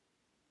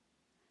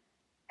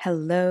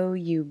Hello,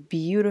 you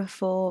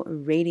beautiful,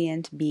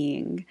 radiant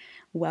being.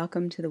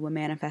 Welcome to the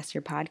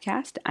Womanifestor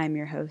podcast. I'm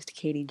your host,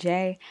 Katie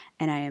J,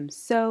 and I am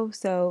so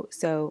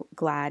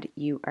glad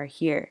you are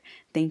here.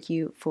 Thank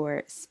you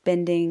for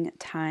spending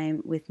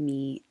time with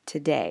me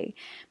today.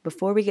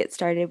 Before we get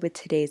started with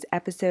today's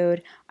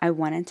episode, I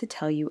wanted to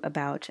tell you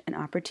about an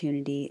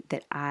opportunity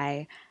that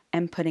I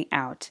am putting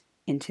out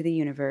into the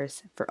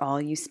universe for all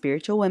you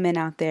spiritual women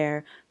out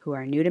there who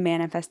are new to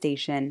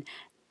manifestation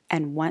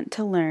and want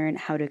to learn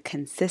how to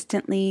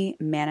consistently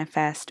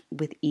manifest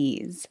with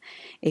ease.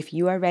 If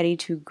you are ready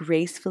to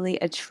gracefully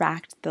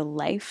attract the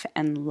life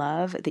and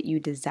love that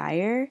you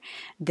desire,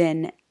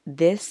 then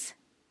this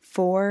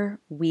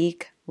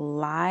 4-week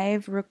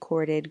live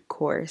recorded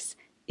course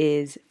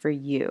is for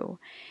you.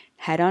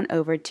 Head on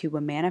over to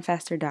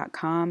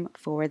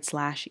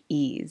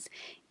womanifestor.com/ease.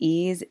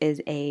 Ease is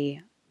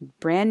a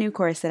brand new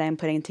course that I'm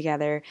putting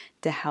together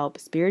to help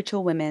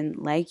spiritual women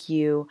like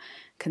you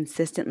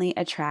consistently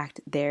attract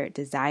their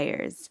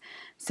desires.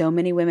 So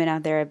many women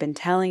out there have been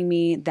telling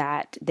me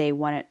that they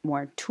want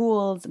more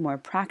tools, more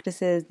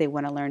practices. They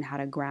want to learn how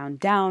to ground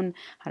down,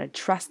 how to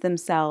trust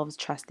themselves,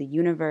 trust the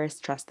universe,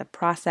 trust the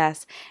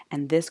process.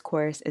 And this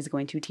course is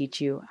going to teach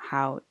you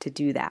how to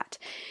do that.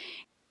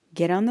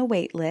 Get on the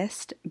wait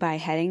list by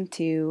heading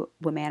to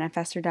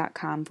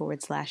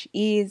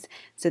womanifestor.com/ease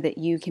so that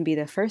you can be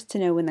the first to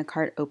know when the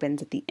cart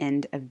opens at the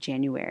end of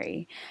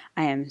January.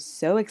 I am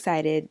so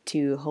excited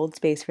to hold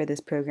space for this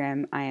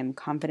program. I am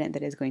confident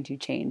that it's going to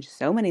change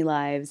so many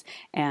lives,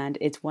 and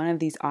it's one of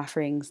these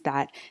offerings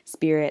that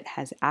Spirit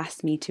has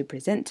asked me to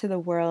present to the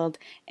world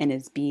and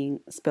is being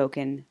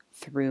spoken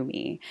through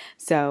me.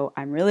 So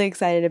I'm really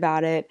excited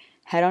about it.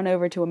 Head on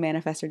over to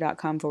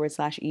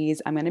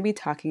womanifestor.com/ease. I'm going to be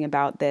talking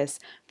about this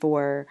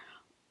for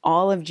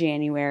all of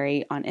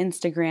January on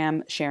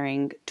Instagram,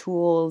 sharing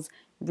tools,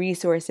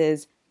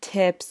 resources,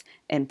 tips,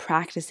 and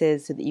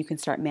practices so that you can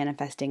start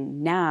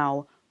manifesting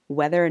now,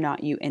 whether or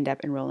not you end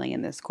up enrolling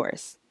in this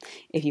course.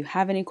 If you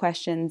have any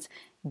questions,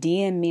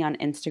 DM me on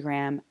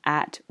Instagram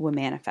at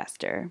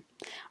womanifestor.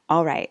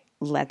 All right,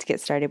 let's get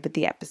started with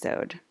the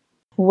episode.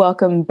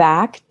 Welcome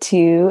back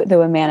to the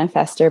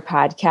Womanifestor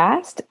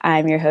podcast.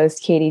 I'm your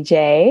host, Katie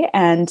J,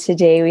 and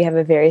today we have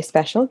a very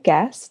special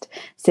guest,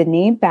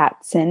 Sydney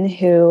Batson,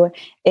 who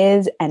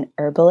is an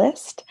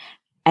herbalist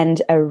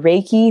and a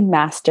Reiki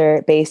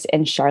master based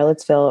in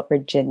Charlottesville,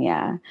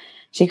 Virginia.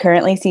 She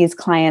currently sees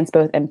clients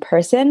both in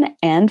person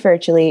and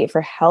virtually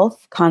for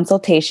health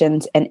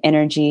consultations and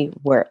energy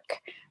work.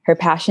 Her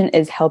passion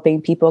is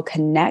helping people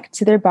connect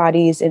to their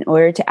bodies in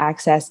order to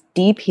access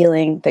deep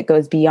healing that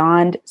goes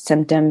beyond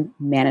symptom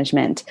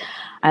management.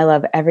 I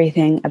love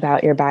everything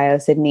about your bio,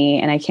 Sydney,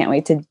 and I can't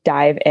wait to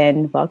dive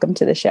in. Welcome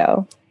to the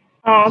show.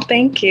 Oh,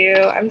 thank you.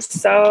 I'm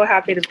so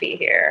happy to be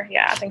here.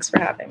 Yeah, thanks for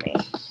having me.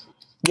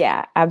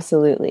 Yeah,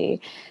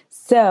 absolutely.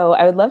 So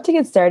I would love to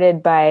get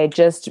started by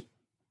just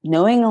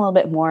knowing a little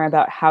bit more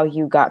about how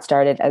you got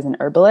started as an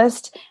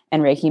herbalist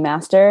and Reiki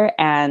master.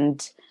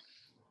 And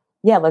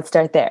yeah, let's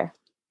start there.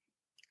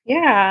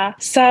 Yeah.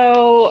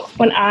 So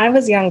when I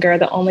was younger,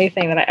 the only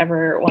thing that I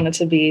ever wanted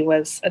to be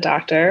was a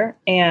doctor.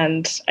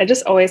 And I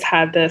just always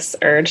had this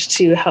urge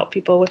to help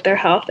people with their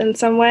health in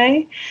some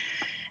way.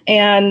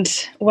 And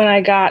when I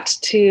got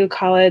to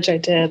college, I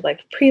did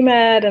like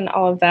pre-med and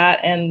all of that,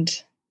 and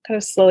kind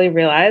of slowly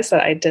realized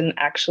that I didn't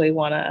actually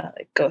want to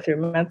go through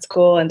med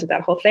school and do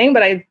that whole thing.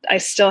 But I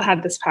still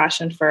had this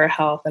passion for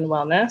health and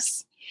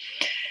wellness.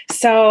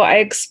 So I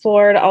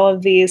explored all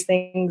of these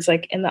things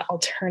like in the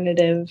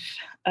alternative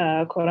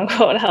quote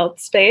unquote health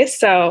space.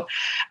 So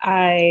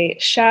I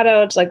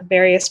shadowed like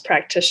various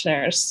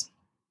practitioners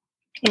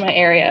in my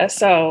area.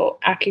 So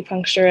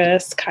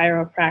acupuncturists,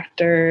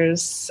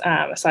 chiropractors,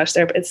 massage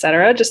therapists,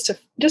 etc., just to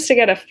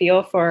get a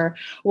feel for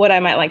what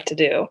I might like to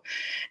do.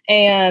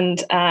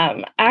 And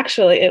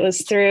actually, it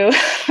was through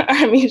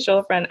our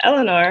mutual friend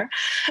Eleanor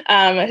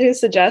who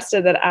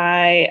suggested that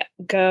I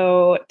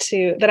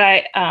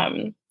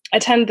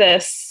attend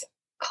this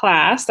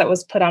class that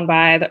was put on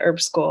by the Herb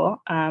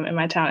School in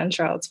my town in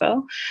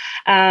Charlottesville.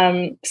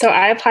 So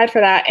I applied for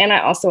that, and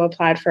I also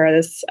applied for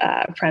this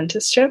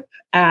apprenticeship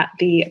at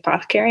the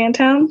apothecary in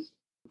town,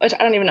 which I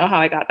don't even know how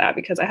I got that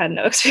because I had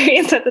no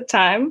experience at the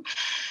time.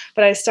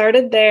 But I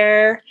started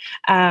there,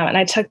 and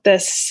I took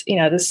this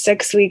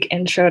 6-week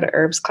intro to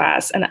herbs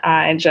class, and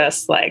I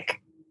just soaked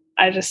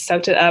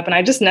it up, and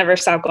I just never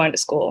stopped going to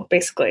school,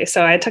 basically.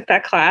 So I took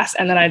that class,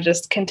 and then I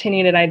just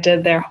continued, and I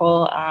did their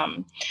whole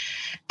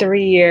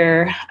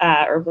 3-year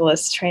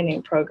herbalist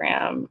training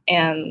program.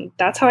 And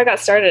that's how I got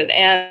started.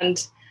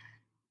 And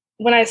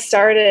when I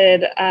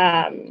started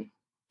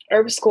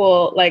herb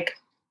school, I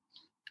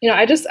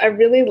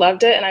really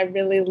loved it. And I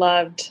really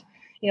loved,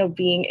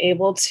 being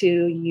able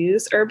to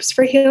use herbs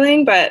for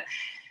healing. But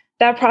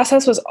that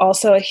process was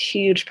also a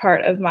huge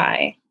part of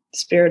my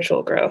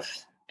spiritual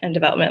growth and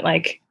development.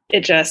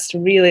 It just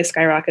really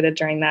skyrocketed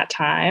during that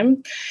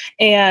time.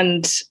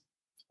 And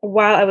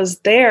while I was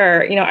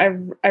there,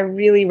 I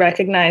really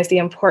recognized the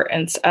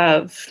importance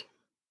of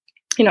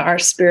our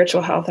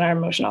spiritual health and our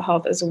emotional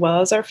health as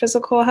well as our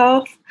physical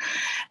health.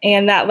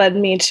 And that led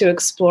me to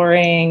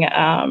exploring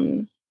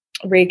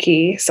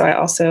Reiki. So I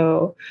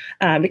also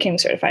became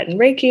certified in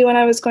Reiki when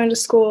I was going to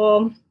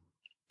school.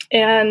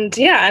 And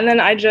and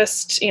then I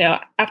just,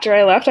 after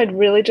I left, I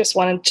really just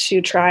wanted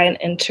to try and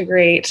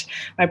integrate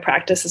my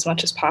practice as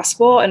much as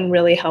possible and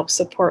really help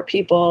support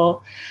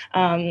people,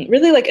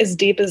 really like as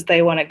deep as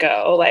they want to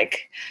go,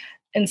 like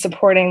in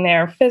supporting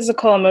their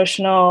physical,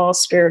 emotional,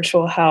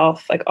 spiritual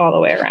health, like all the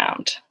way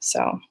around.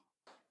 So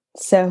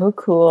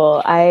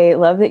cool. I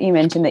love that you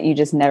mentioned that you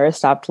just never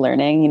stopped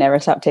learning. You never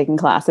stopped taking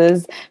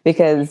classes,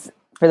 because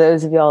for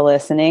those of y'all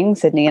listening,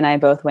 Sydney and I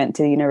both went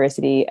to the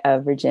University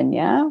of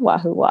Virginia,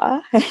 Wahoo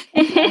Wah.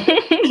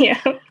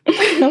 Yeah.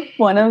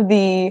 One of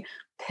the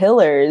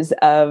pillars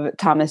of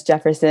Thomas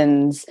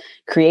Jefferson's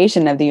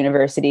creation of the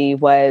university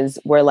was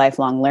we're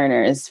lifelong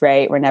learners,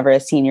 right? We're never a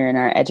senior in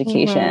our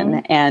education.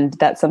 Mm-hmm. And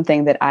that's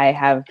something that I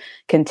have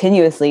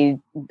continuously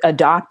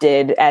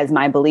adopted as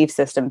my belief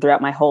system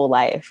throughout my whole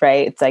life,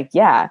 right? It's like,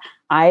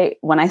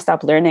 when I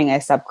stop learning, I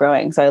stop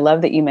growing. So I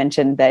love that you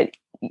mentioned that,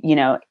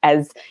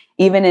 as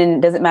even in,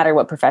 doesn't matter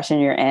what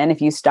profession you're in,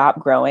 if you stop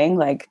growing,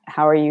 like,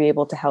 how are you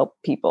able to help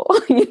people,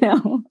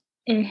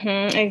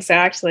 Mm-hmm,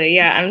 exactly.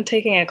 Yeah, I'm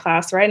taking a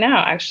class right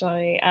now,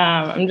 actually.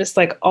 I'm just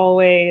like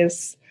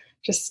always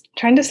just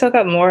trying to soak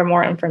up more and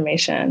more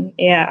information.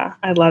 Yeah,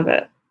 I love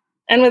it.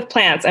 And with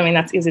plants, I mean,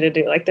 that's easy to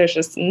do. Like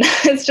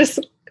it's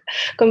just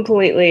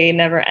completely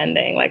never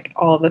ending, like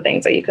all of the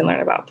things that you can learn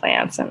about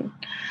plants. And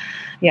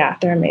yeah,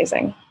 they're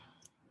amazing.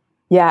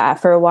 Yeah,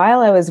 for a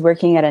while I was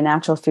working at a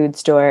natural food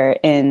store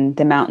in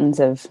the mountains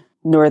of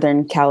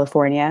Northern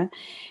California.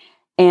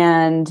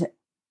 And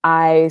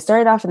I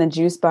started off in the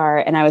juice bar,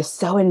 and I was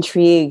so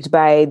intrigued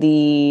by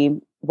the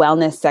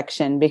wellness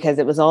section because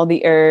it was all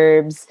the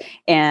herbs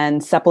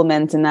and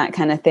supplements and that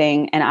kind of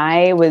thing. And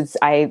I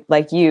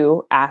like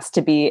you, asked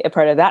to be a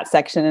part of that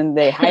section, and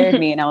they hired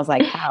me, and I was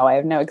like, how? I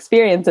have no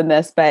experience in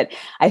this. But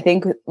I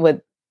think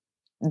what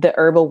the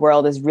herbal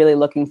world is really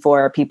looking for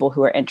are people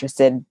who are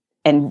interested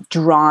and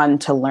drawn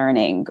to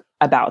learning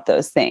about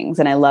those things.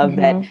 And I love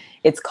that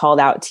it's called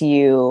out to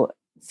you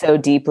so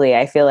deeply.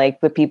 I feel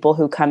like the people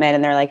who come in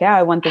and they're like,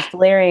 I want this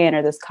valerian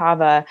or this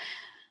kava,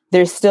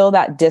 there's still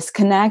that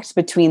disconnect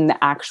between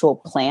the actual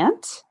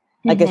plant.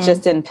 Like it's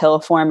just in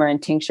pill form or in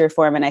tincture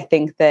form. And I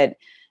think that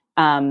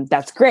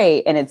that's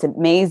great and it's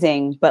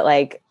amazing, but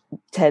like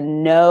to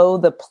know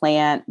the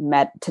plant,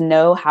 to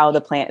know how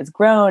the plant is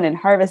grown and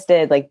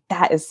harvested, like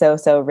that is so,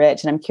 so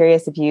rich. And I'm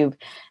curious if you've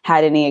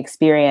had any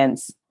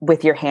experience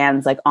with your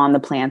hands, like on the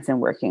plants and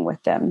working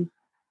with them.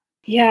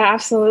 Yeah,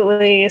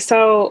 absolutely.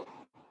 So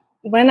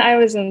when I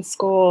was in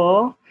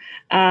school,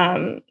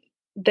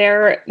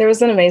 there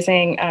was an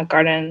amazing herb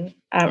garden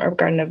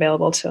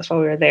available to us while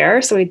we were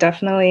there. So we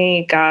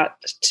definitely got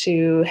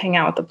to hang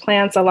out with the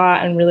plants a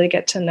lot and really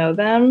get to know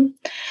them.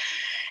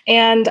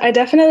 And I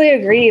definitely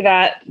agree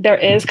that there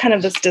is kind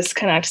of this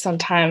disconnect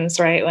sometimes,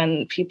 right?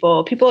 When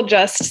people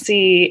just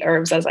see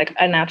herbs as like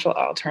a natural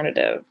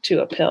alternative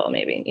to a pill,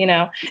 maybe,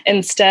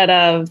 instead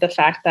of the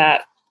fact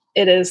that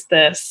it is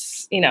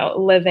this,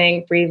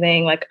 living,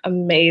 breathing, like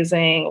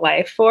amazing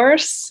life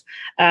force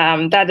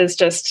that is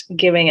just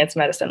giving its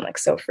medicine like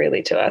so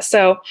freely to us.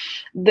 So,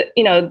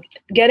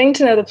 getting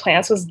to know the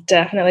plants was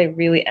definitely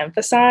really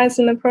emphasized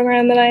in the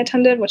program that I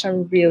attended, which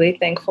I'm really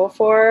thankful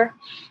for.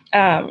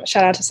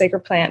 Shout out to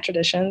Sacred Plant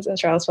Traditions in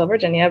Charlottesville,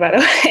 Virginia, by the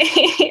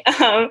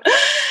way,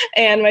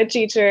 and my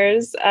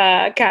teachers,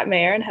 Kat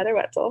Mayer and Heather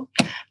Wetzel.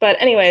 But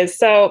anyways,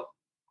 so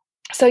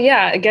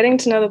yeah, getting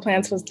to know the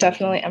plants was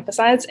definitely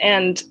emphasized,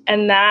 and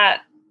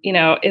that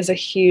is a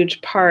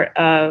huge part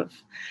of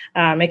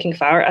making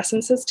flower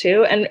essences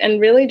too,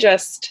 and really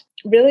just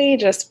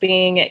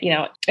being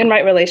in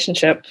right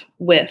relationship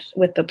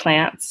with the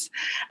plants,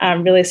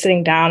 really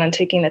sitting down and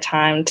taking the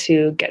time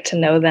to get to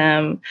know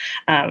them.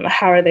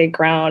 How are they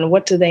grown?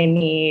 What do they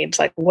need?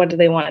 Like, what do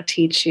they want to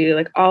teach you?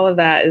 Like, all of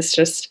that is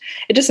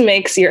it just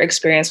makes your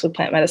experience with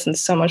plant medicine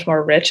so much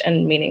more rich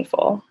and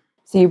meaningful.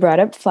 So you brought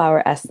up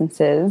flower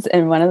essences,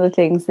 and one of the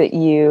things that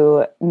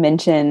you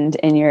mentioned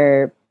in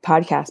your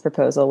podcast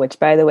proposal, which,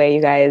 by the way,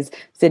 you guys,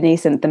 Sydney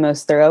sent the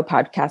most thorough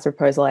podcast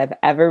proposal I've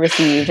ever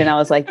received. And I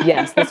was like,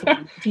 yes, this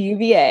one's to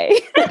UVA.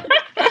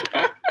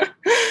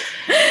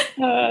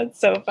 It's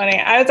so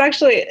funny.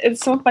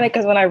 It's so funny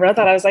because when I wrote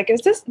that, I was like,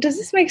 does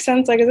this make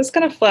sense? Like, is this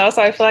going to flow?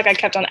 So I feel like I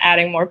kept on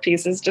adding more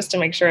pieces just to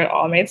make sure it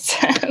all made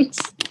sense.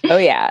 Oh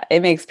yeah,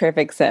 it makes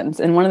perfect sense.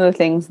 And one of the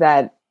things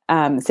that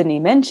Sydney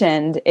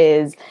mentioned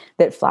is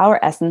that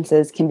flower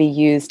essences can be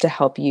used to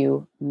help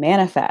you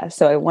manifest.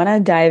 So I want to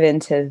dive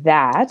into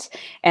that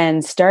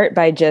and start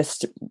by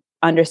just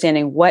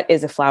understanding, what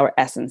is a flower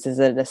essence? Is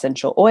it an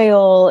essential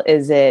oil?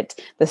 Is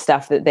it the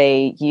stuff that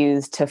they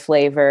use to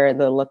flavor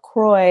the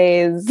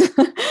LaCroix, like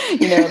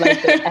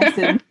the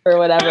essence or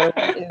whatever?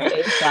 What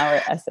is a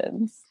flower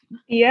essence?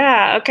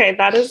 Yeah, okay,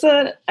 that is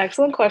an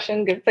excellent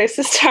question. Good place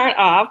to start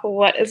off.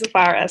 What is a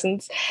flower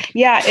essence?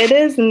 Yeah, it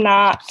is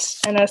not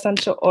an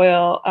essential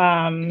oil.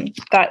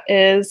 That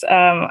is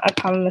a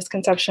common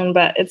misconception,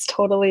 but it's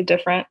totally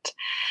different.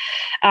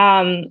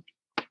 Um,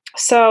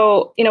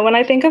 when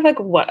I think of like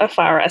what a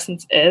flower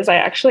essence is, I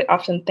actually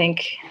often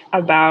think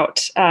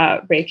about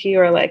Reiki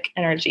or like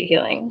energy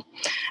healing,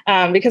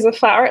 because a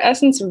flower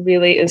essence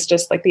really is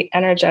just like the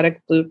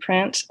energetic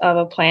blueprint of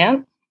a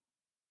plant.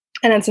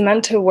 And it's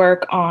meant to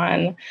work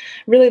on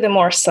really the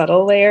more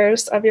subtle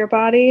layers of your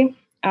body.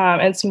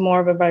 It's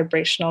more of a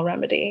vibrational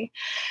remedy.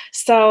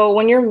 So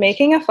when you're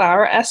making a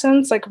flower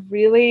essence, like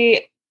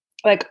really,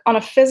 like on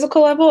a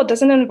physical level, it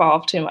doesn't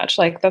involve too much.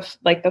 Like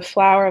the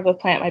flower of the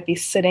plant might be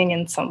sitting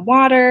in some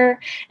water,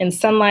 in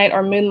sunlight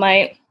or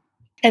moonlight,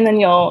 and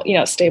then you'll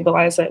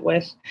stabilize it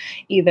with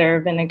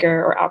either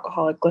vinegar or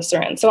alcoholic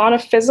glycerin. So on a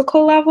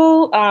physical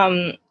level,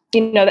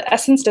 the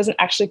essence doesn't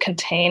actually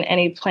contain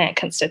any plant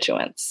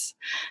constituents.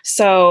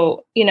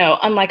 So,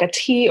 unlike a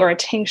tea or a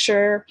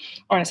tincture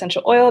or an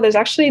essential oil, there's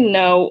actually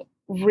no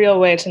real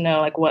way to know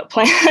like what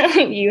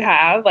plant you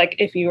have, like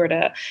if you were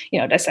to,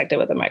 dissect it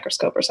with a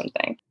microscope or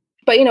something.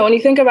 But, when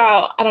you think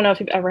about, I don't know if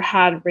you've ever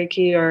had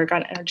Reiki or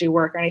gotten energy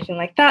work or anything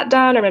like that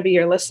done, or maybe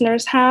your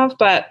listeners have,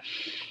 but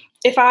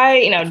if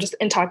I, just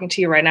in talking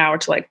to you right now, were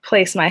to like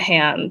place my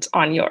hand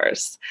on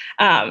yours,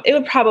 it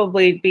would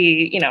probably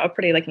be, a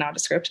pretty like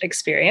nondescript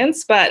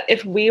experience. But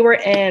if we were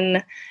in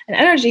an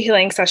energy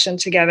healing session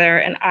together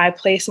and I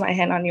place my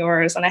hand on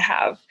yours and I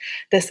have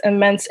this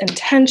immense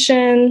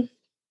intention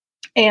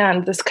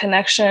and this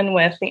connection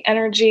with the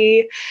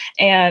energy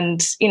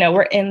and,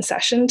 we're in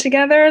session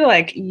together,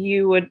 like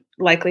you would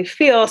likely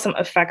feel some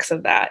effects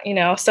of that,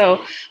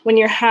 So when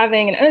you're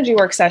having an energy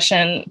work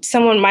session,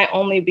 someone might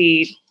only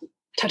be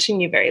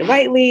touching you very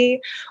lightly,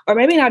 or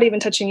maybe not even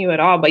touching you at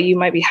all, but you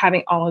might be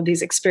having all of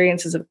these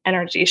experiences of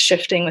energy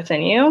shifting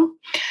within you.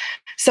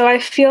 So I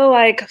feel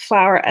like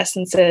flower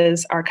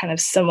essences are kind of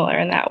similar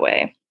in that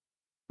way.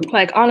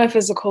 Like on a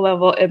physical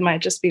level, it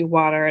might just be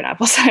water and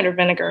apple cider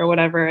vinegar or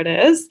whatever it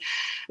is,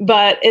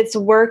 but it's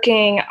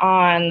working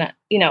on,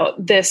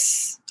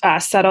 this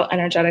subtle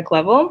energetic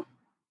level.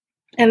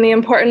 And the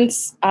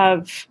importance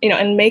of,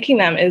 in making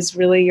them is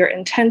really your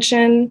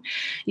intention,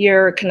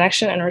 your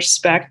connection and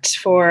respect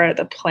for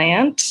the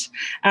plant,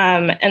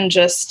 and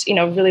just,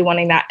 really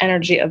wanting that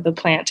energy of the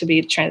plant to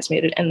be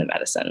transmuted in the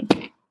medicine.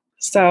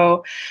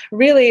 So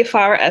really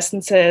flower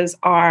essences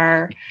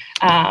are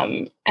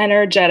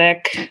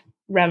energetic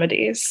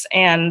remedies,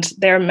 and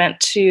they're meant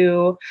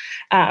to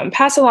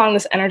pass along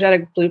this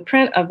energetic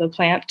blueprint of the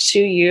plant to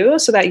you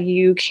so that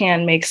you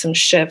can make some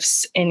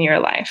shifts in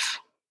your life.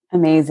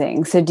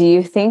 Amazing. So do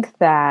you think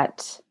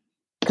that,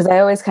 because I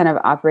always kind of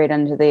operate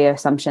under the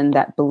assumption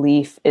that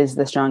belief is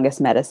the strongest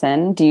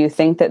medicine, do you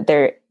think that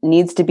there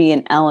needs to be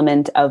an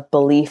element of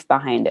belief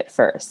behind it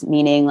first?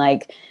 Meaning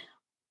like,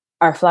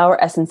 are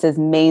flower essences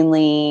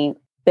mainly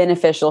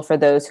beneficial for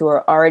those who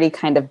are already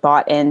kind of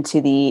bought into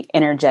the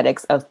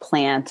energetics of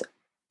plant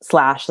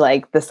 /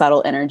 like the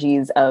subtle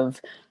energies of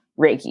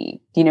Reiki?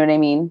 Do you know what I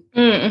mean?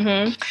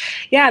 Mm-hmm.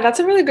 Yeah, that's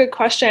a really good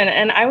question.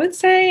 And I would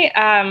say,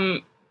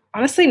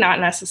 honestly, not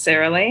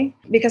necessarily,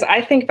 because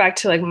I think back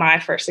to like my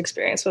first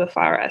experience with a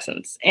flower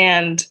essence.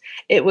 And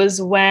it was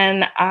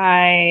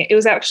it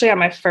was actually at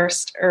my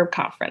first herb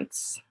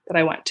conference that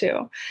I went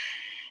to.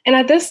 And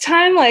at this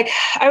time, like,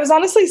 I was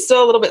honestly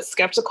still a little bit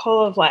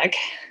skeptical of like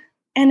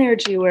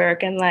energy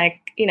work and like,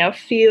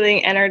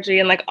 feeling energy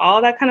and like all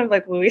that kind of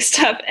like wooey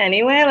stuff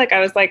anyway. Like I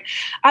was like,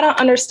 I don't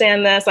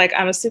understand this. Like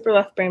I'm a super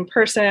left brain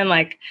person.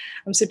 Like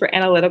I'm super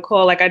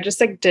analytical. Like I just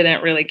like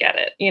didn't really get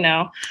it,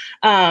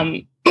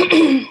 and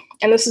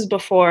this is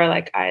before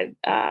like I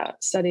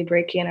studied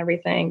Reiki and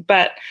everything.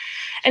 But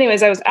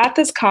anyways, I was at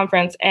this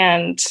conference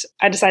and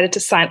I decided to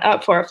sign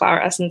up for a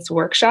flower essence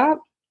workshop.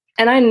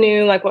 And I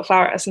knew like what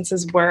flower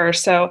essences were.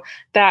 So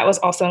that was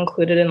also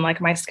included in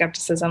like my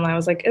skepticism. I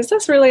was like, is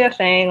this really a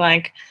thing?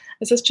 Like,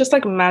 is this just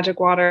like magic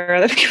water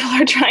that people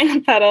are trying to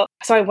peddle?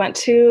 So I went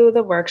to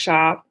the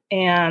workshop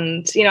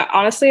and,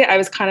 honestly, I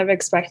was kind of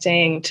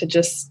expecting to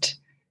just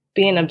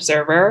be an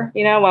observer,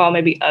 while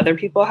maybe other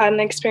people had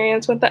an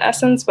experience with the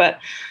essence, but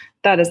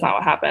that is not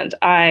what happened.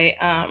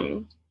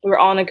 We were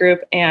all in a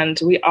group and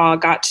we all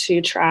got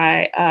to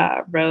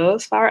try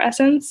rose flower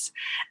essence.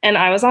 And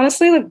I was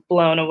honestly like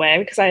blown away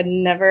because I'd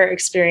never had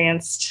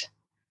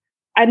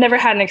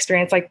an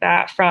experience like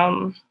that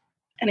from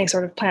any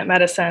sort of plant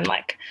medicine.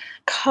 Like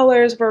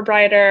colors were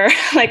brighter.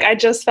 Like I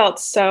just felt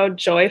so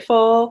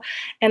joyful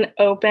and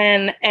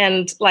open,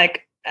 and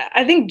like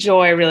I think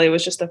joy really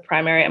was just the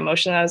primary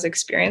emotion that I was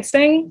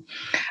experiencing.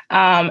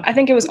 I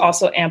think it was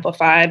also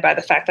amplified by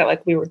the fact that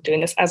like we were doing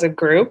this as a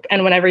group,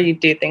 and whenever you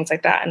do things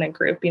like that in a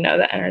group,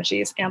 the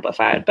energy is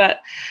amplified.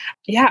 But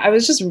yeah, I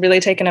was just really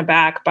taken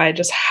aback by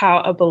just how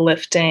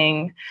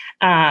uplifting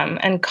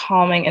and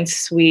calming and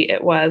sweet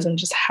it was, and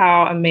just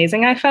how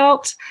amazing I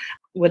felt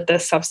with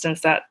this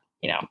substance that,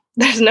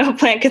 there's no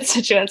plant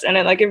constituents in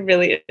it. Like it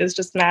really is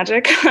just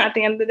magic at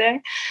the end of the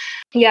day.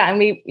 yeah, and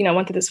we,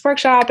 went through this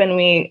workshop and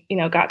we,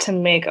 got to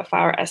make a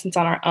flower essence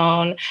on our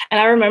own. And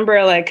I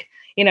remember like,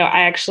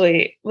 I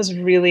actually was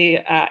really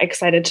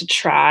excited to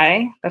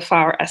try the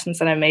flower essence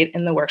that I made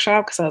in the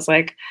workshop because I was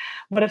like,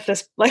 what if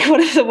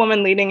the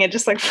woman leading it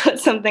just like put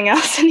something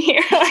else in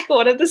here? Like,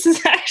 what if this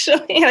is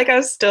actually like, I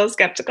was still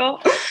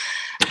skeptical.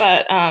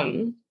 But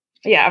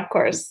yeah, of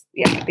course,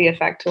 yeah, the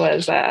effect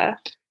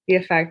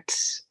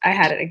I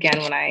had it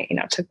again when I,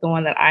 took the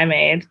one that I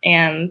made.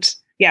 And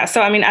yeah,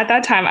 so I mean, at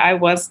that time I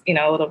was,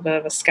 a little bit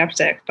of a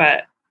skeptic,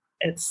 but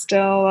it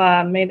still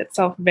made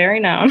itself very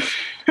known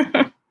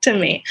to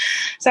me.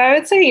 So I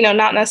would say,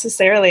 not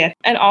necessarily.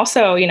 And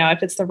also,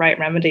 if it's the right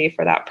remedy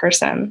for that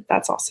person,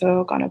 that's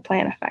also going to play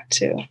an effect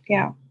too.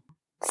 Yeah.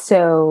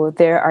 So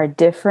there are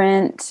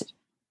different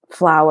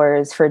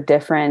flowers for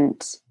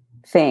different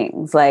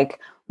things. Like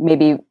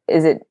maybe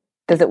does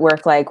it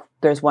work like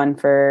there's one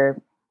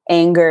for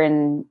anger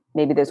and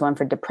maybe there's one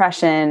for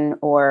depression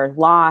or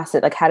loss?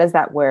 Like, how does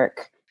that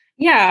work?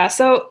 Yeah,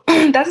 so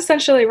that's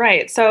essentially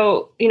right.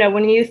 So,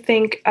 when you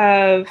think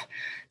of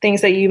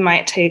things that you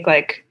might take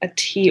like a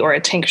tea or a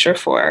tincture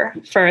for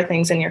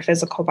things in your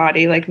physical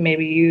body, like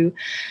maybe you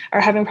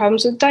are having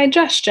problems with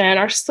digestion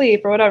or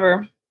sleep or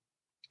whatever.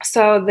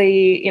 So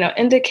the,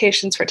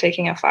 indications for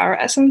taking a flower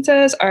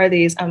essences are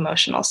these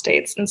emotional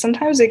states. And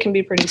sometimes they can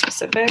be pretty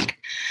specific.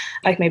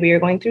 Like maybe you're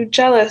going through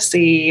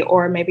jealousy,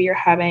 or maybe you're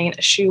having an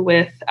issue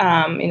with,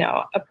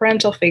 a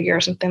parental figure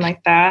or something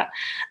like that.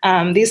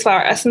 These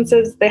flower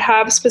essences, they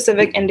have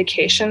specific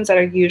indications that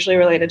are usually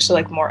related to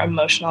like more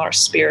emotional or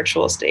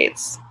spiritual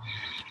states.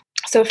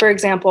 So for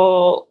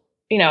example,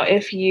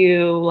 if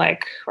you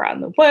like were out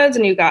in the woods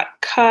and you got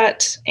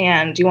cut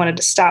and you wanted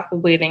to stop the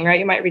bleeding, right,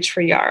 you might reach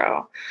for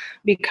yarrow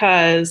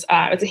because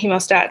it's a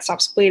hemostat, it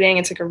stops bleeding.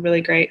 It's like a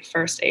really great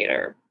first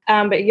aider.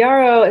 But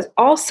yarrow is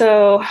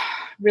also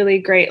really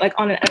great, like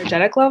on an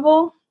energetic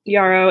level.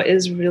 Yarrow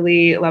is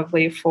really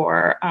lovely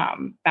for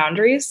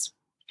boundaries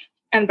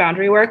and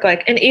boundary work,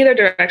 like in either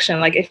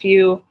direction. Like if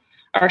you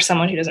are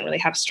someone who doesn't really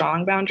have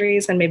strong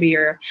boundaries and maybe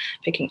you're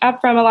picking up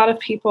from a lot of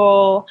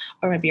people,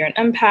 or maybe you're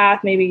an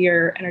empath, maybe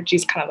your energy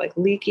is kind of like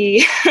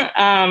leaky,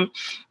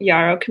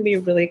 yarrow can be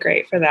really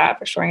great for that,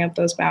 for shoring up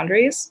those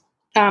boundaries.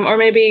 Or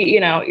maybe,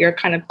 you're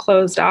kind of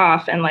closed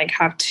off and like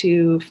have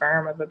too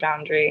firm of a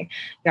boundary.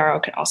 Yarrow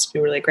can also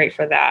be really great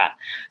for that.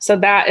 So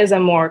that is a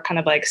more kind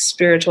of like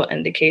spiritual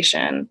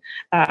indication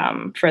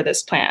for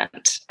this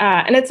plant.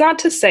 And it's not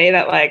to say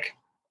that like,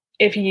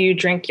 if you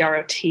drink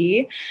yarrow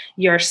tea,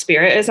 your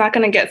spirit is not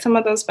going to get some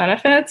of those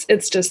benefits.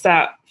 It's just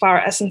that flower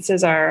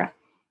essences are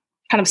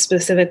kind of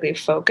specifically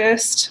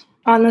focused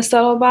on the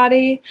subtle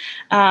body.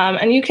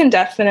 And you can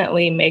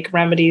definitely make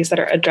remedies that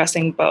are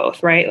addressing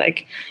both, right?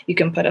 Like you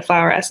can put a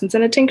flower essence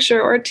in a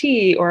tincture or a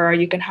tea, or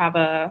you can have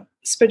a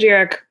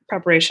spagyric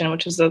preparation,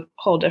 which is a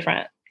whole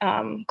different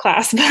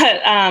class.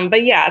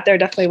 But yeah, there are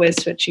definitely ways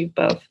to achieve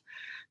both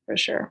for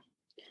sure.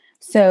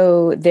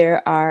 So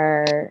there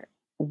are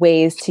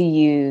ways to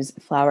use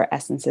flower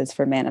essences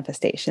for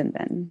manifestation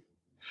then.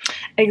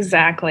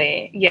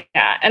 Exactly. Yeah.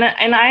 And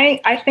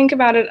I think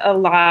about it a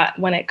lot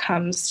when it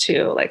comes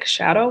to like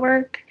shadow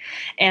work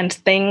and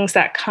things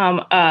that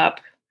come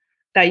up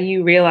that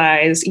you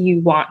realize you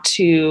want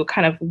to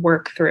kind of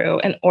work through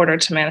in order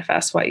to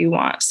manifest what you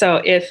want.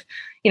 So if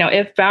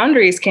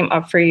boundaries came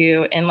up for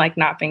you and like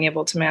not being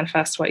able to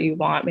manifest what you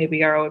want, maybe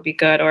yarrow would be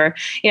good. Or,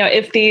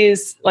 if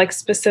these like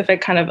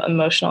specific kind of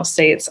emotional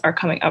states are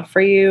coming up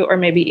for you, or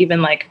maybe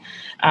even like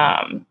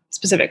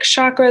specific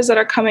chakras that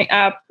are coming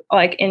up,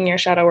 like in your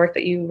shadow work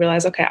that you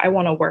realize, okay, I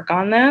want to work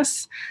on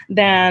this,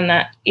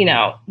 then,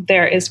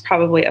 there is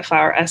probably a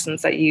flower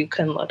essence that you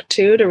can look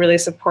to really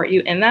support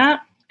you in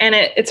that. And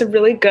it's a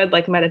really good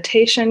like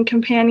meditation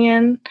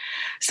companion.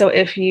 So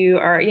if you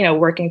are,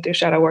 working through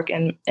shadow work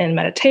in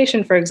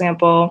meditation, for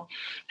example,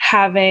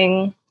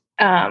 having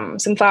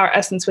some flower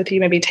essence with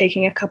you, maybe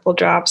taking a couple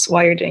drops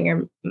while you're doing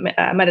your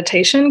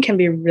meditation can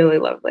be really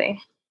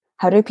lovely.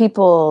 How do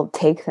people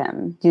take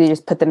them? Do they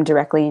just put them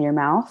directly in your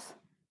mouth?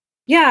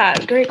 Yeah,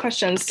 great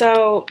question.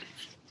 So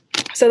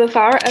the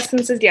flower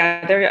essences,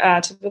 yeah,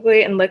 they're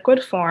typically in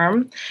liquid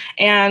form,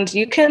 and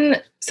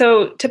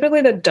so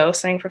typically the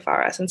dosing for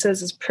flower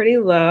essences is pretty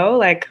low,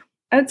 like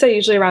I'd say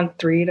usually around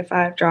 3 to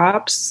 5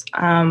 drops,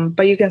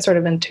 but you can sort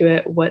of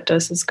intuit what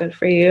dose is good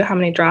for you, how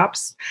many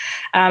drops.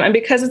 And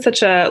because it's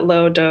such a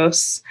low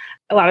dose,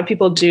 a lot of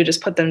people do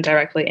just put them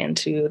directly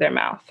into their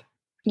mouth.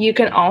 You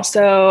can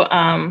also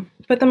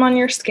put them on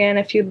your skin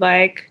if you'd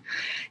like.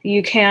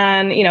 You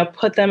can,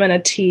 put them in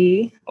a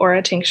tea or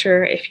a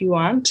tincture if you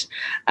want,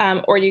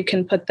 or you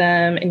can put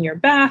them in your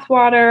bath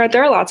water.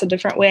 There are lots of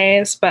different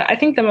ways, but I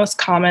think the most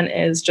common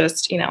is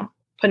just,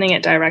 putting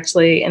it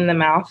directly in the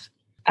mouth.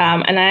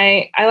 And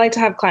I like to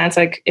have clients,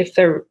 like if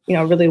they're,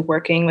 really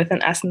working with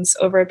an essence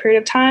over a period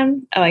of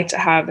time, I like to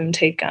have them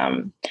take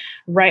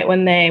right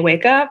when they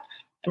wake up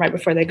and right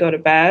before they go to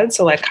bed.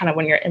 So like kind of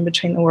when you're in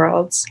between the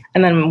worlds,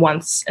 and then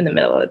once in the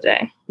middle of the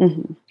day.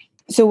 Mm-hmm.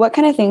 So what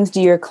kind of things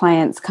do your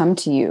clients come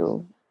to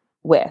you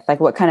with? Like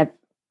what kind of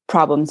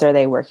problems are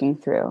they working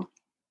through?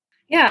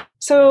 Yeah.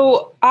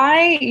 So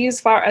I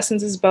use flower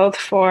essences both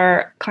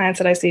for clients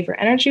that I see for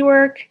energy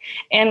work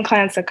and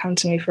clients that come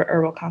to me for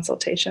herbal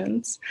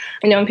consultations.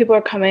 When people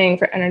are coming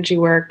for energy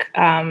work,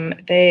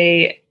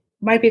 they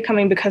might be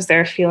coming because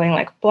they're feeling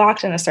like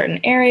blocked in a certain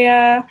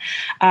area,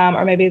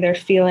 or maybe they're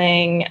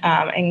feeling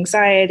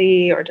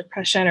anxiety or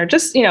depression, or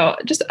just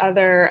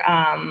other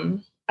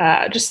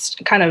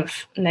just kind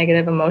of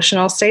negative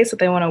emotional states that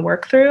they want to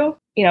work through.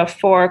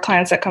 For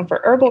clients that come for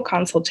herbal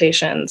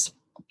consultations,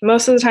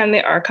 most of the time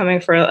they are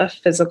coming for a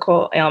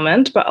physical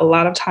ailment, but a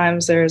lot of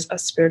times there's a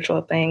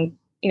spiritual thing,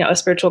 a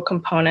spiritual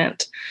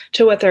component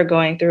to what they're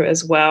going through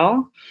as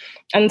well.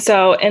 And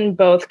so in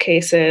both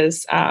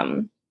cases,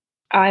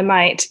 I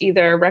might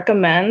either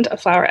recommend a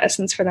flower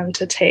essence for them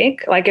to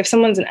take. Like if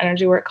someone's an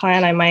energy work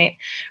client, I might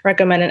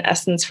recommend an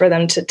essence for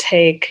them to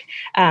take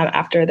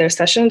after their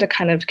session to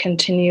kind of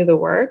continue the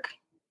work.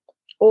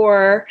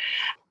 Or,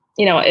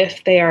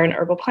 if they are an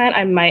herbal plant,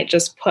 I might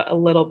just put a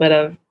little bit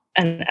of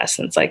an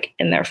essence like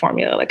in their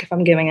formula, like if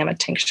I'm giving them a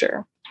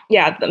tincture.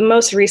 Yeah,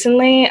 most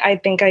recently, I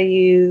think I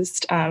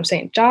used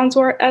St. John's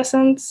wort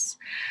essence,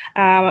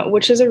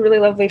 which is a really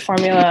lovely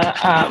formula.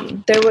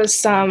 There was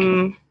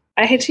some,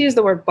 I hate to use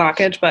the word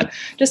blockage, but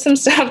just some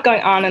stuff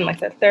going on in like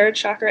the third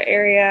chakra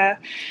area,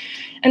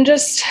 and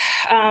just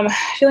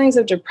feelings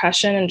of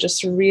depression, and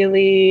just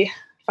really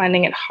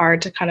finding it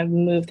hard to kind of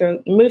move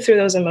through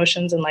those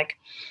emotions and like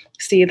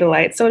see the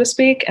light, so to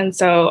speak. And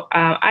so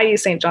I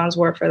use St. John's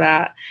wort for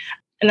that.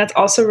 And that's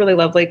also really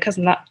lovely because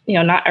not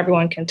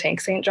everyone can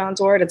take St. John's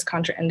wort. It's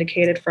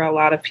contraindicated for a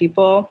lot of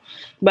people,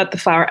 but the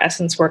flower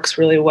essence works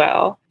really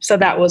well. So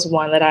that was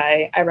one that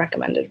I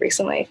recommended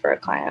recently for a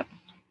client.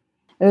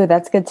 Oh,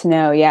 that's good to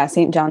know. Yeah,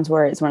 St. John's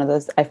wort is one of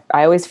those.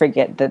 I always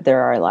forget that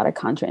there are a lot of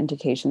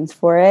contraindications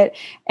for it.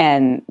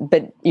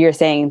 But you're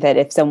saying that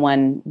if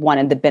someone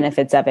wanted the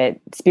benefits of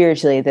it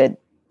spiritually, that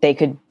they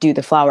could do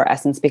the flower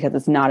essence because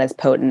it's not as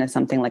potent as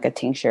something like a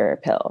tincture or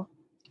pill.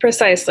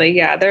 Precisely.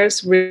 Yeah.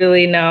 There's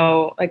really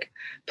no like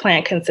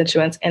plant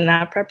constituents in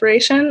that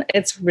preparation.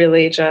 It's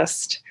really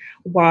just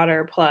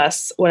water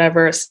plus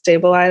whatever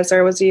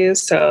stabilizer was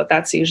used. So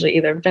that's usually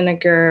either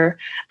vinegar,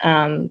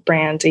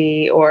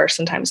 brandy, or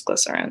sometimes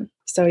glycerin.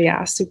 So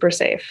yeah, super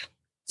safe.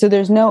 So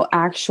there's no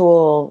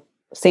actual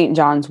St.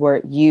 John's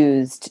wort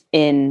used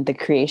in the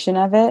creation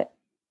of it?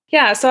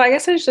 Yeah. So I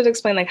guess I should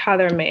explain like how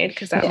they're made,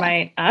 because that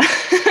might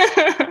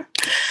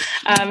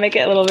make it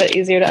a little bit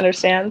easier to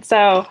understand.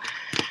 So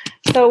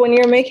when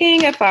you're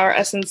making a flower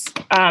essence,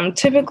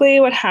 typically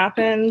what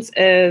happens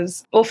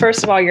is, well,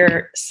 first of all,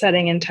 you're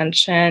setting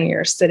intention,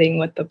 you're sitting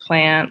with the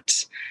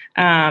plant,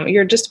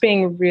 you're just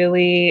being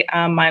really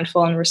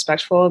mindful and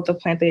respectful of the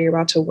plant that you're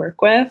about to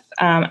work with,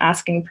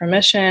 asking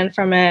permission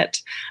from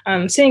it,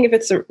 seeing if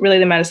it's really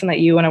the medicine that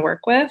you want to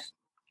work with.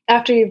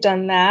 After you've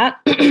done that,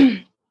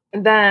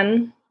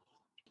 then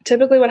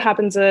typically what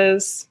happens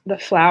is the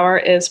flower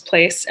is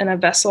placed in a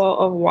vessel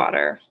of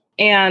water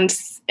and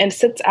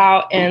sits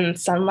out in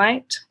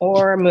sunlight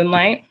or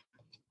moonlight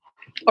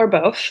or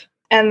both.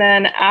 And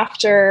then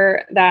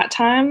after that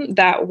time,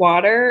 that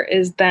water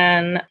is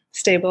then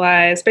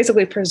stabilized,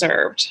 basically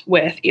preserved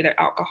with either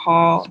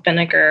alcohol,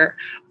 vinegar,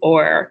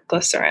 or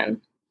glycerin.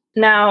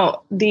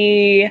 Now,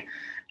 you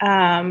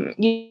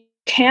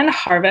can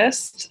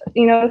harvest,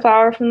 the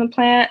flower from the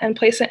plant and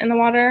place it in the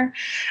water.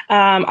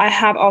 I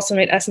have also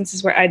made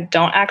essences where I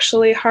don't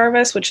actually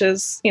harvest, which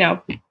is,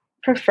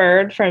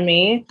 preferred for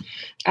me.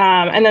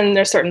 And then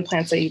there's certain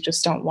plants that you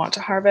just don't want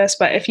to harvest.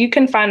 But if you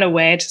can find a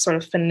way to sort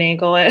of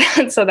finagle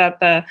it so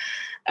that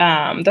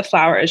the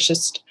flower is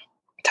just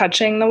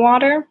touching the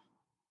water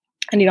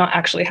and you don't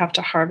actually have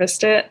to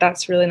harvest it,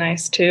 that's really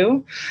nice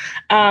too.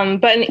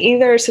 But in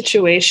either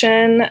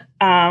situation,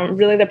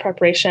 really the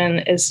preparation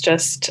is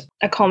just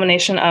a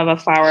culmination of a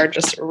flower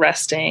just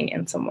resting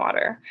in some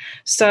water.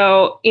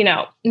 So,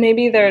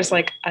 maybe there's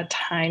like a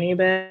tiny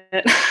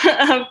bit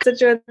of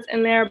citrus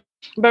in there,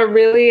 but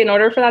really in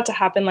order for that to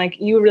happen, like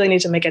you really need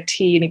to make a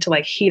tea, you need to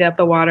like heat up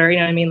the water,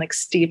 like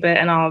steep it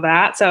and all of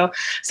that. So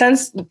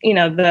since,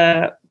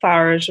 the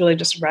flower is really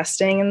just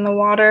resting in the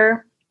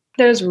water,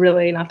 there's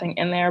really nothing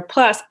in there.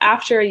 Plus,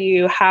 after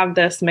you have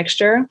this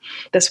mixture,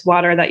 this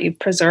water that you've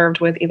preserved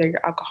with either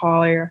your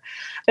alcohol or your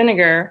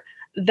vinegar,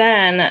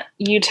 then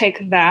you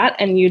take that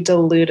and you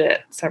dilute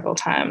it several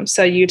times.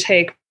 So you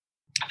take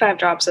 5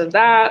 drops of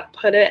that,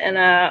 put it in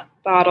a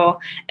bottle,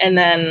 and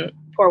then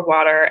pour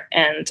water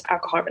and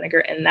alcohol or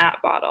vinegar in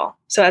that bottle.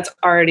 So that's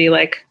already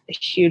like a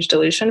huge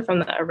dilution from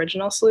the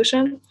original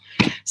solution.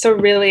 So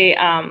really,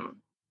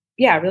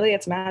 really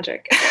it's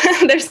magic.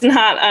 There's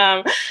not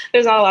a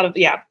lot of,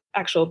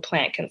 actual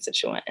plant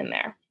constituent in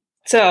there.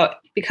 So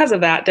because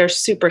of that, they're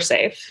super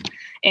safe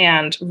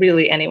and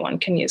really anyone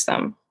can use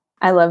them.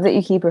 I love that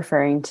you keep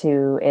referring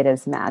to it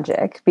as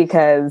magic,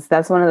 because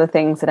that's one of the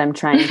things that I'm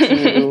trying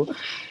to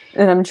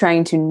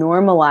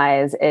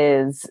normalize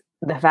is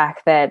the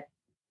fact that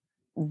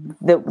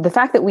the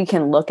fact that we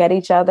can look at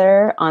each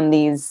other on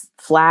these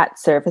flat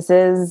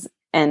surfaces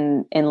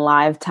and in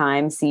live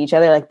time see each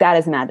other, like that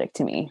is magic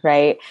to me,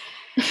 right?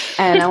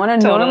 And I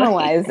want to Totally.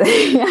 normalize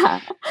it.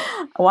 Yeah.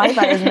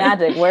 Wi-Fi is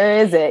magic. Where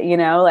is it?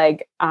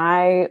 Like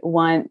I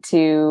want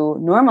to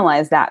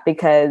normalize that,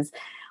 because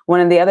one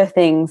of the other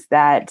things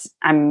that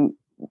I'm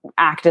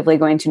actively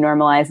going to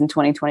normalize in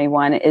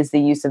 2021 is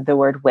the use of the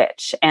word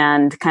witch,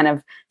 and kind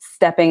of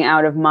stepping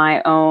out of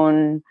my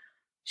own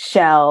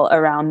shell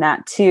around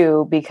that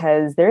too,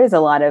 because there is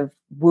a lot of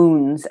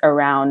wounds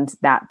around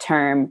that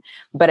term.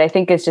 But I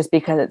think it's just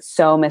because it's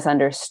so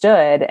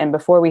misunderstood. And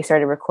before we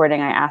started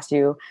recording, I asked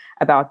you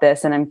about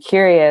this, and I'm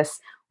curious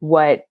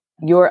what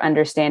your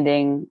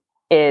understanding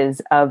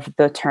is of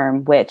the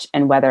term witch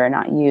and whether or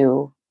not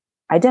you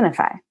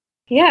identify.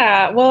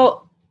 Yeah,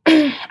 well,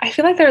 I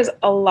feel like there's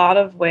a lot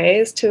of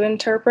ways to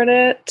interpret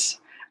it.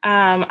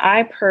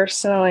 I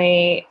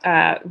personally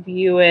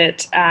view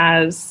it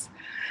as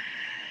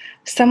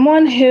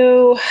someone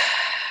who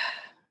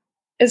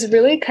is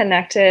really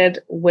connected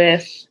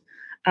with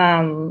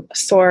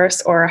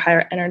source or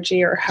higher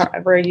energy, or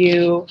however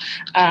you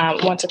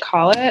want to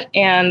call it,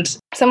 and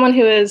someone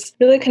who is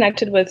really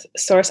connected with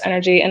source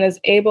energy and is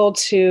able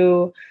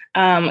to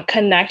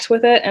connect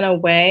with it in a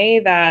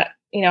way that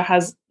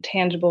has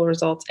tangible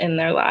results in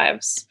their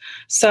lives.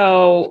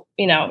 So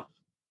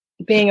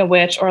being a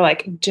witch, or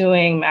like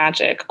doing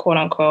magic, quote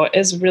unquote,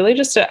 is really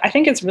I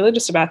think it's really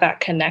just about that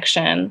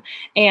connection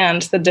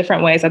and the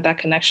different ways that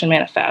connection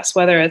manifests,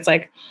 whether it's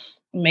like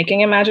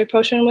making a magic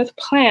potion with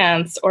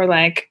plants, or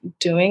like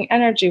doing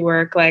energy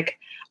work, like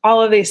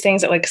all of these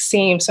things that like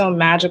seem so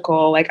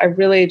magical. Like I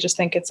really just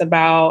think it's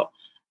about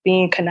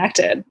being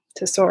connected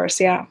to source.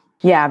 Yeah.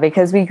 Yeah,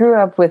 because we grew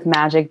up with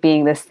magic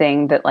being this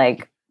thing that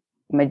like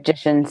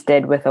magicians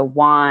did with a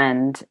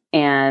wand,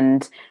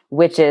 and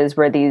witches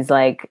were these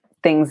like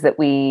things that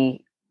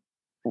we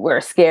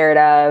were scared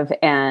of,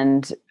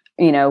 and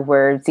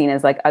were seen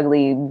as like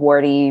ugly,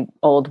 warty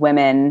old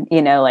women,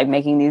 like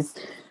making these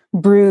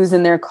brews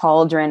in their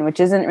cauldron, which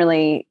isn't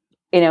really,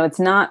 it's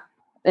not,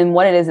 and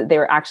what it is that they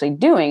were actually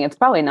doing, it's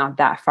probably not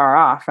that far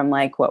off from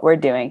like what we're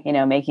doing,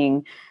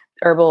 making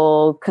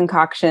herbal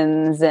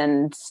concoctions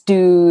and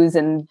stews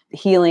and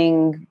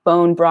healing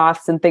bone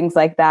broths and things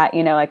like that,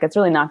 like it's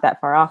really not that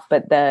far off.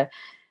 But the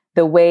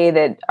way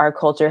that our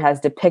culture has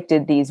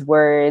depicted these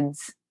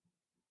words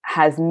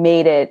has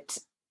made it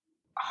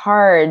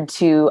hard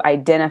to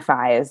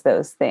identify as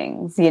those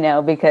things,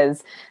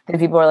 because then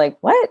people are like,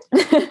 what?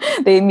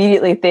 They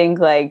immediately think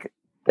like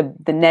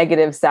the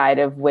negative side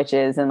of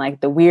witches and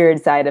like the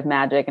weird side of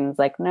magic. And it's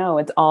like, no,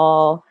 it's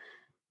all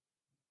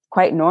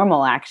quite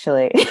normal,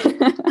 actually,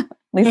 at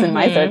least in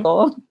my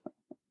circle.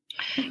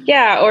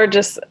 Yeah. Or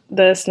just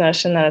this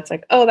notion that it's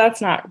like, oh,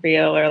 that's not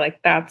real, or like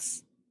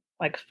that's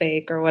like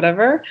fake or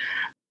whatever.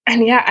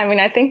 And yeah, I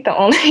mean, I think the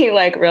only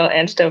like real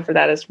antidote for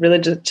that is really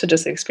just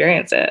to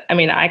experience it. I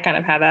mean, I kind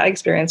of had that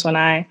experience when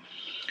I,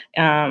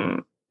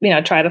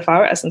 tried a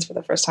flower essence for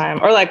the first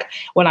time, or like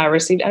when I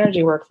received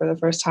energy work for the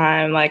first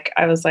time. Like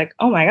I was like,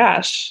 oh my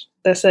gosh,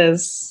 this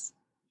is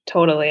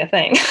totally a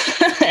thing.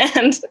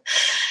 And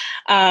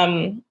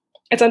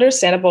it's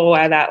understandable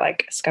why that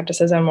like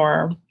skepticism,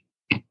 or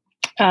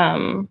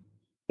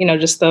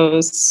just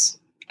those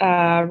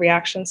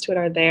reactions to it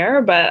are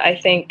there. But I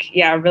think,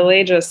 yeah,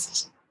 really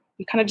just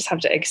you kind of just have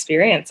to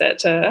experience it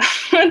to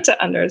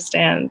to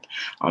understand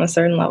on a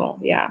certain level.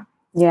 Yeah.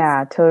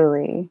 Yeah,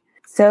 totally.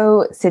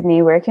 So,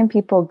 Sydney, where can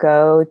people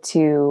go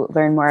to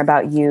learn more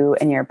about you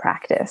and your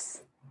practice?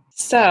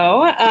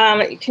 So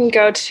you can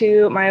go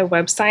to my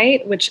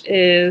website, which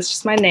is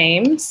just my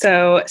name.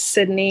 So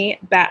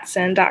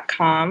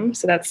sydneybatson.com.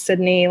 So that's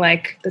Sydney,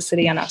 like the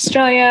city in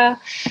Australia.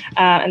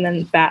 And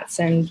then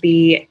Batson,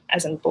 B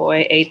as in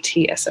boy,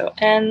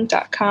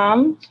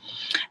 ATSON.com.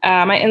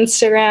 My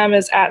Instagram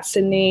is at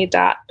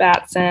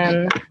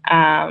sydney.batson.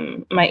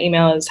 My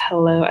email is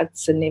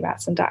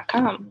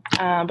hello@sydneybatson.com.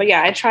 But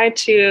yeah, I try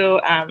to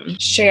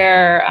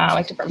share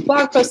like different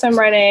blog posts I'm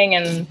writing,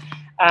 and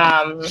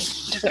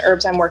different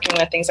herbs I'm working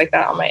with, things like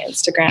that on my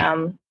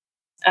Instagram.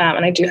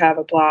 And I do have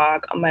a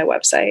blog on my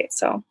website,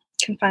 so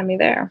you can find me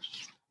there.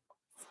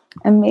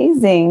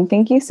 Amazing.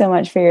 Thank you so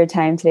much for your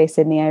time today,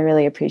 Sydney. I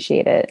really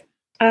appreciate it.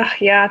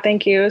 Yeah,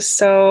 thank you.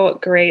 So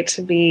great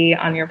to be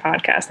on your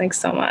podcast. Thanks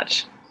so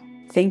much.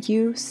 Thank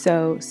you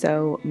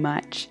so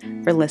much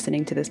for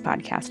listening to this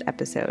podcast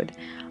episode.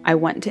 I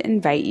want to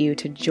invite you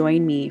to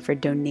join me for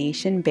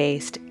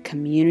donation-based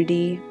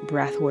community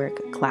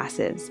breathwork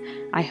classes.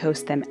 I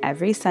host them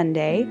every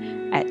Sunday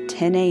at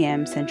 10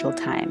 a.m. Central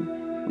Time.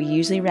 We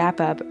usually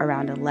wrap up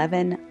around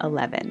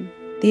 11:11.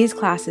 These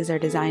classes are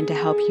designed to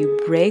help you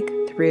break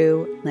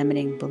through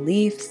limiting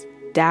beliefs,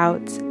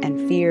 doubts,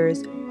 and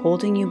fears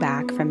holding you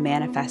back from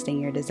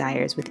manifesting your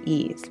desires with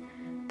ease.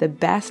 The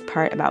best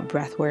part about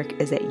breath work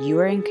is that you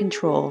are in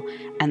control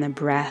and the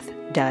breath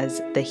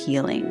does the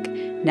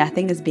healing.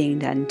 Nothing is being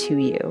done to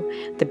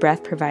you. The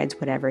breath provides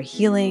whatever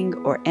healing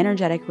or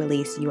energetic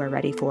release you are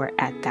ready for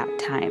at that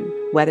time.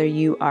 Whether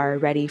you are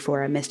ready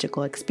for a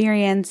mystical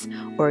experience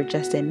or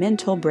just a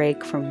mental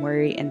break from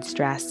worry and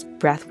stress,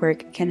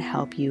 breathwork can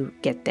help you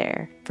get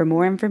there. For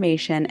more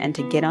information and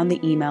to get on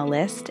the email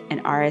list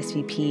and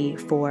RSVP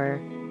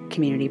for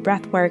community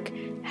breathwork,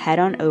 head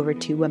on over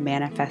to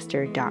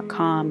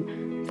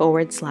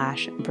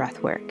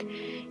womanifestor.com/breathwork.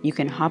 You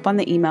can hop on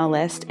the email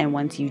list, and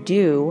once you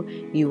do,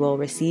 you will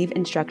receive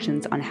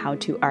instructions on how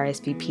to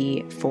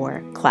RSVP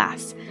for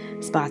class.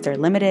 Spots are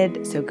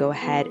limited, so go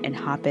ahead and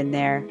hop in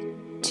there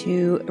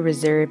to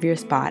reserve your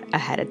spot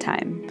ahead of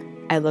time.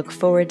 I look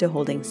forward to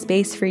holding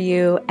space for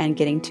you and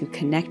getting to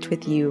connect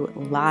with you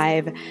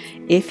live.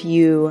 If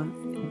you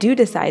do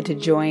decide to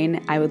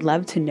join, I would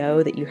love to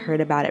know that you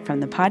heard about it from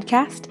the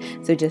podcast.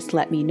 So just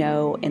let me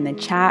know in the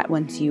chat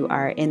once you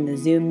are in the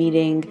Zoom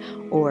meeting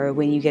or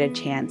when you get a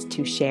chance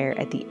to share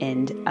at the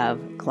end of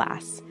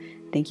class.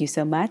 Thank you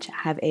so much.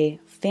 Have a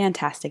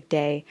fantastic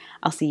day.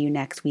 I'll see you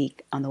next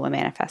week on the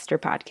Womanifestor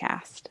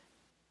podcast.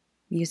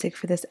 Music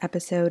for this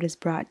episode is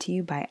brought to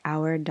you by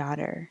Our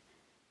Daughter.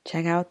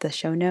 Check out the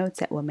show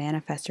notes at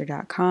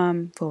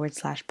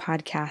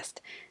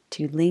womanifestor.com/podcast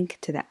to link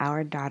to the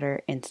Our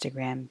Daughter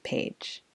Instagram page.